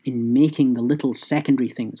in making the little secondary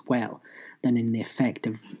things well than in the effect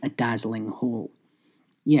of a dazzling whole.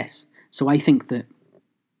 Yes, so I think that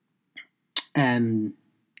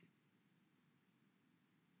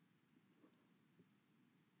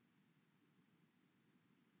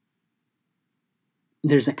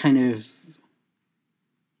there's a kind of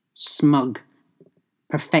smug,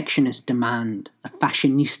 perfectionist demand, a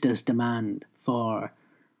fashionista's demand for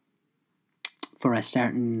a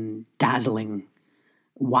certain dazzling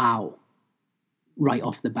wow right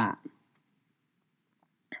off the bat.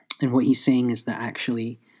 And what he's saying is that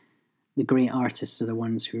actually the great artists are the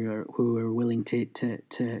ones who are willing to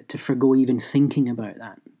forgo even thinking about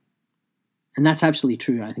that. And that's absolutely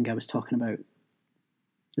true. I think I was talking about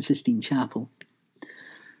the Sistine Chapel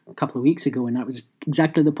a couple of weeks ago, and that was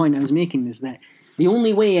exactly the point I was making, is that the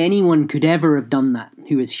only way anyone could ever have done that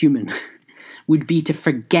who is human would be to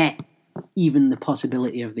forget even the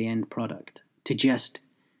possibility of the end product, to just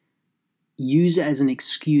use it as an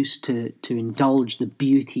excuse to indulge the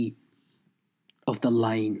beauty of the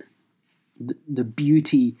line, the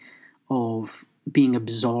beauty of being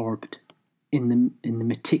absorbed in the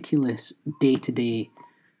meticulous day-to-day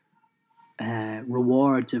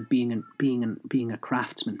rewards of being a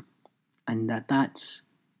craftsman, and that's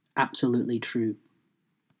absolutely true.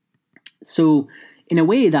 So, in a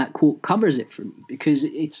way, that quote covers it for me, because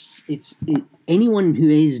it's anyone who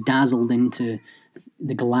is dazzled into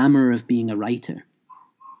the glamour of being a writer.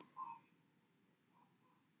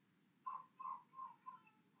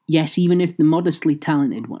 Yes, even if the modestly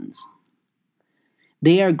talented ones,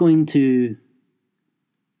 they are going to.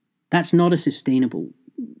 That's not a sustainable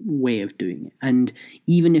way of doing it. And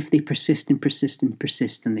even if they persist and persist and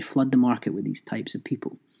persist, and they flood the market with these types of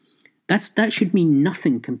people, that should mean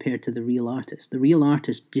nothing compared to the real artist. The real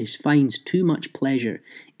artist just finds too much pleasure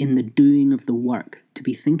in the doing of the work to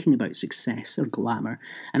be thinking about success or glamour.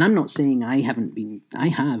 And I'm not saying I have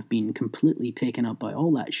been completely taken up by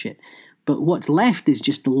all that shit. But what's left is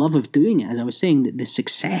just the love of doing it. As I was saying, that the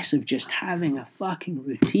success of just having a fucking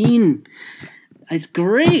routine. It's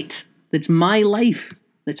great. That's my life.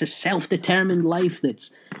 That's a self-determined life.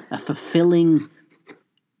 That's a fulfilling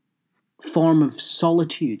form of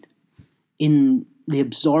solitude in the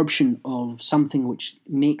absorption of something which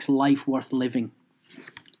makes life worth living.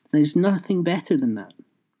 There's nothing better than that.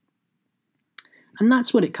 And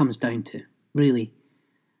that's what it comes down to, really.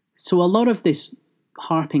 So a lot of this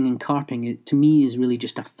harping and carping, it, to me, is really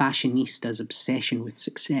just a fashionista's obsession with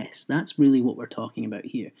success. That's really what we're talking about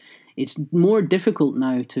here. It's more difficult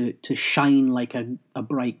now to shine like a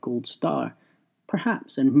bright gold star,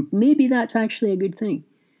 perhaps. And maybe that's actually a good thing.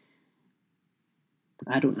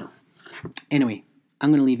 I don't know. Anyway, I'm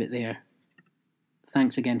going to leave it there.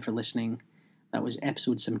 Thanks again for listening. That was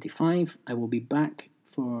episode 75. I will be back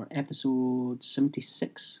for episode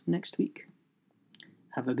 76 next week.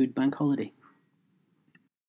 Have a good bank holiday.